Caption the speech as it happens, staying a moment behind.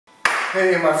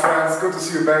Hey my friends, good to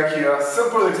see you back here.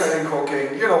 Simple Italian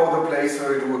cooking, you know, the place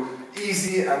where we do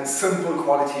easy and simple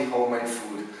quality homemade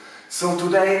food. So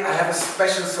today I have a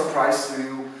special surprise to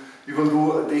you. We will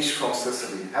do a dish from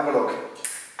Sicily. Have a look.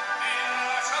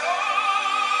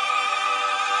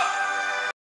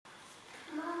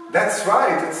 That's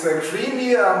right, it's a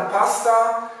creamy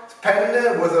pasta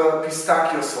penne with a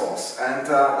pistachio sauce. And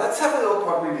let's have a look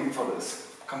what we need for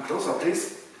this. Come closer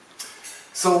please.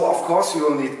 So of course you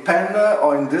will need penne,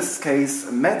 or in this case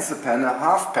mezza penne,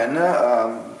 half penne,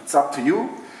 it's up to you.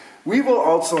 We will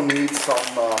also need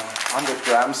some 100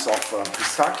 grams of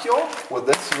pistachio. With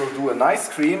this you will do a nice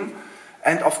cream,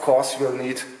 and of course you will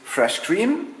need fresh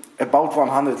cream, about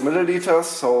 100 milliliters,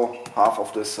 so half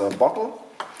of this bottle.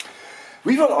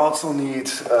 We will also need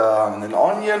an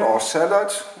onion or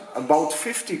shallot, about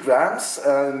 50 grams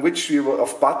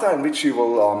of butter in which we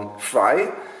will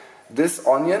fry this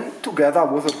onion together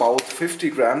with about 50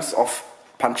 grams of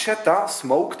pancetta,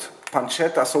 smoked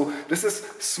pancetta. So this is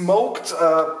smoked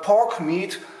pork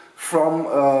meat from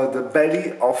the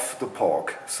belly of the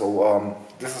pork. So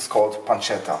this is called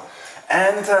pancetta.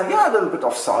 And yeah, a little bit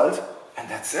of salt, and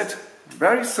that's it.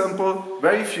 Very simple,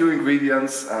 very few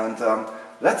ingredients, and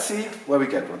let's see where we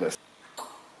get with this.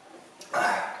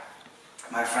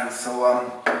 My friends,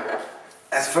 so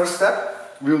as first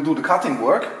step, we will do the cutting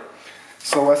work.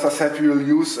 So as I said, we will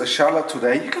use a shallot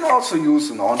today. You can also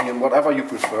use an onion, whatever you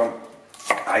prefer.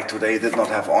 I today did not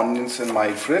have onions in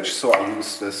my fridge, so I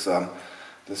used this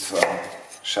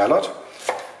shallot.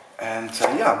 And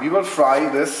yeah, we will fry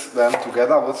this then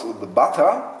together with the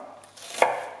butter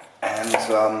and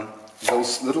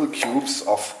those little cubes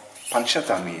of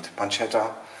pancetta meat.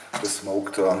 Pancetta, the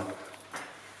smoked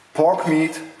pork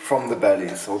meat from the belly.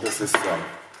 So this is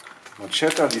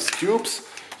pancetta, these cubes.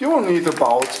 You will need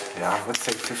about, yeah, let's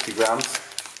say 50 grams.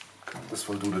 This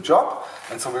will do the job.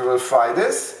 And so we will fry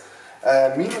this.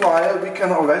 Meanwhile, we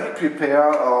can already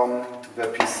prepare the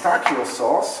pistachio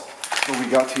sauce. So we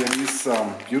got here these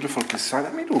beautiful pistachio.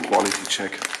 Let me do a quality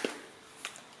check.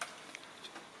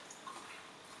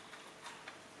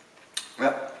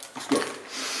 Yeah, it's good.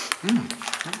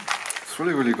 It's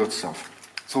really, really good stuff.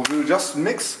 So we'll just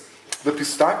mix the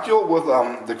pistachio with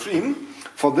the cream.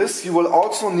 For this you will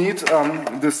also need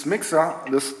this mixer,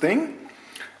 this thing.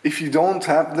 If you don't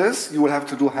have this, you will have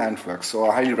to do handwork. So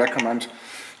I highly recommend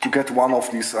to get one of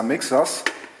these mixers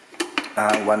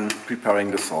when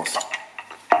preparing the sauce.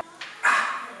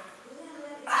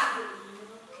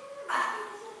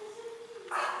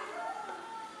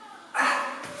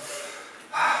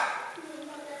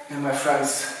 Yeah, my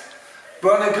friends,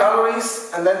 burning calories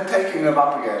and then taking them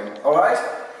up again, alright?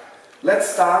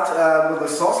 Let's start with the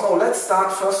sauce. No, let's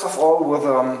start first of all with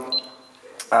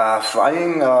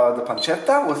frying the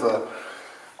pancetta with the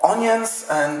onions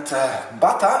and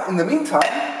butter. In the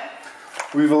meantime,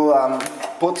 we will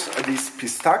put this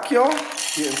pistachio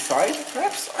here inside.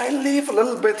 Perhaps I leave a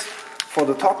little bit for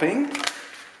the topping.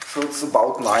 So it's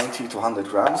about 90 to 100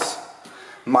 grams,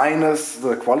 minus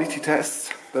the quality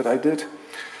test that I did.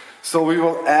 So we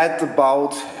will add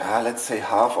about, yeah, let's say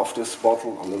half of this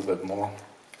bottle, a little bit more.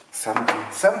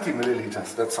 70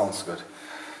 milliliters, that sounds good.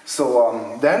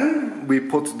 So then we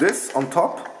put this on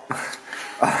top.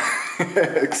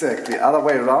 Exactly, other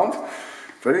way around.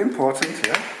 Very important,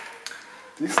 yeah.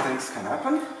 These things can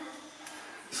happen.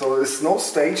 So there's no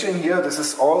staging here, this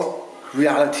is all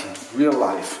reality, real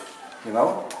life. You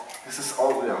know, this is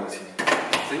all reality.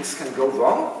 Things can go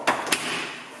wrong,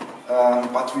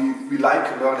 but we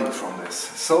like learning from this.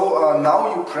 So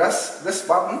now you press this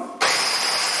button.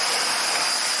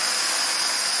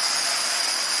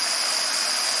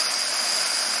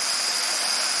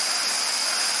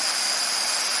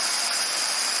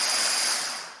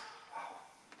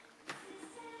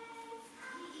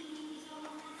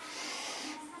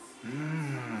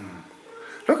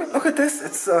 Look at this.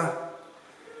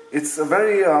 It's a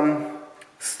very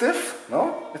stiff.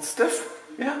 No, it's stiff.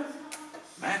 Yeah,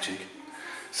 magic.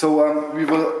 So we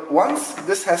will, once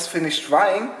this has finished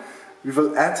frying, we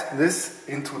will add this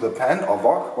into the pan or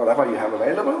wok, whatever you have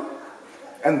available,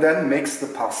 and then mix the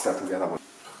pasta together with.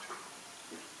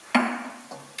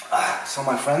 So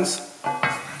my friends,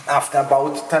 after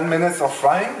about 10 minutes of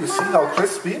frying, you see how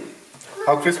crispy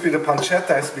the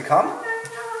pancetta has become.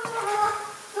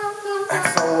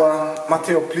 So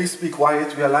Matteo, please be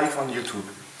quiet, we are live on YouTube.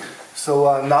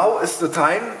 So now is the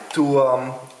time to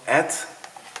add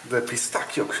the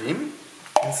pistachio cream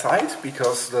inside,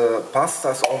 because the pasta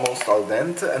is almost al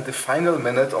dente and the final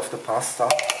minute of the pasta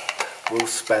will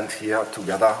spend here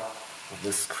together with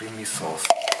this creamy sauce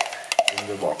in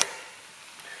the wok.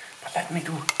 But let me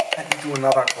do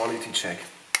another quality check.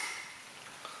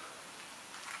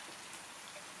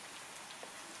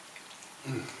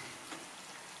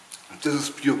 This is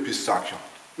pure pistachio.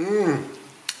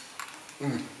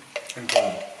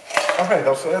 Incredible. Okay,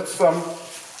 let's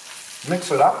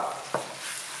mix it up.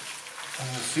 And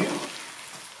you see,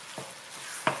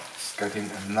 it's getting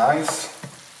a nice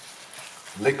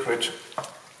liquid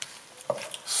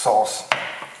sauce.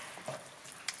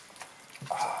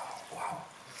 Oh, wow.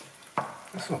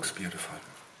 This looks beautiful.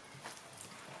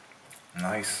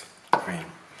 Nice cream.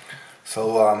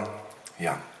 So,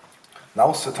 yeah,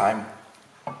 now's the time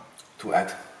to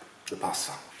add the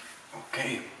pasta.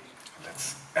 Okay,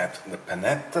 let's add the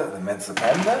pancetta, the mezza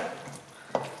penne,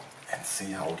 and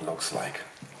see how it looks like.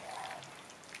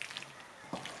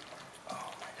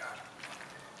 Oh my god.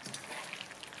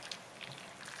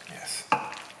 Yes,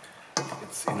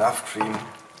 it's enough cream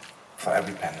for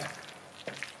every penne.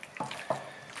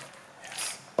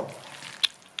 Yes.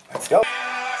 Let's go.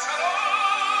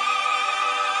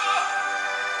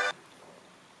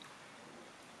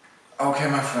 Okay,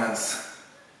 my friends,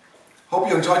 hope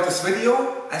you enjoyed this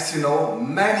video. As you know,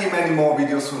 many more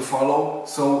videos will follow,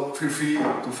 so feel free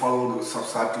to follow, to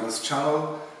subscribe to this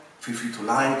channel. Feel free to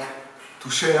like, to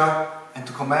share and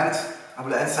to comment. I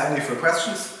will answer any of your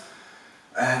questions.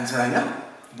 And yeah,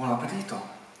 buon appetito.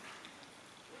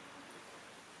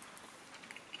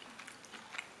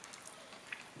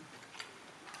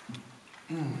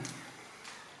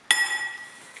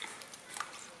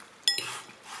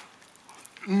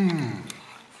 Mmm.